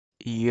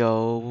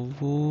Yo,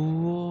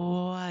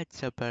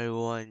 what's up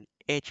everyone?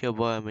 It's your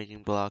boy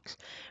Amazing Blocks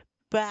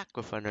back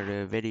with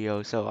another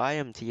video. So I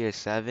am tier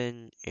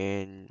 7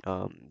 in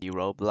the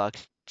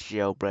Roblox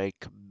Jailbreak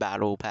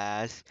Battle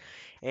Pass.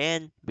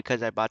 And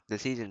because I bought the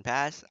season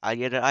pass, I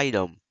get an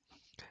item.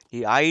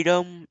 The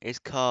item is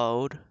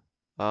called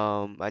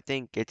I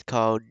think it's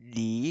called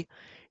the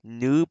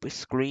Noob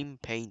Scream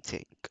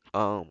Painting.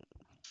 Um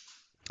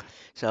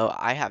so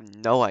I have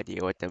no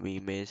idea what the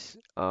meme is.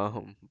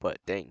 But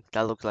dang,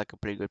 that looks like a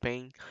pretty good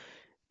paint.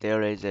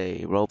 There is a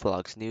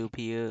Roblox noob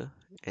here,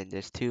 and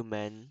there's two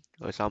men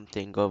or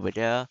something over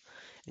there.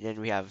 And then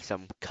we have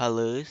some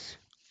colors.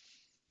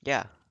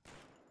 Yeah.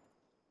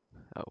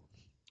 Oh.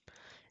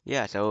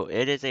 Yeah, so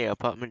it is a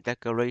apartment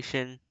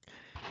decoration,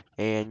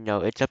 and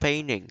no, it's a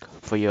painting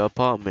for your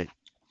apartment.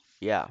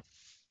 Yeah.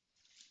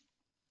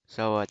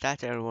 So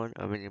that's everyone.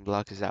 Amazing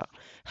Blocks is out.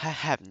 I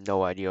have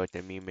no idea what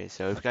the meme is,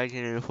 so if you guys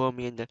can inform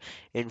me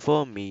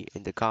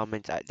in the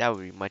comments, that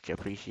would be much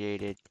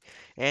appreciated.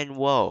 And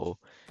whoa,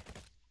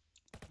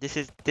 this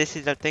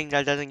is a thing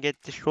that doesn't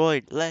get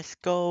destroyed. Let's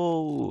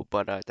go!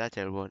 But that's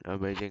everyone.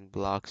 Amazing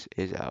Blocks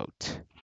is out.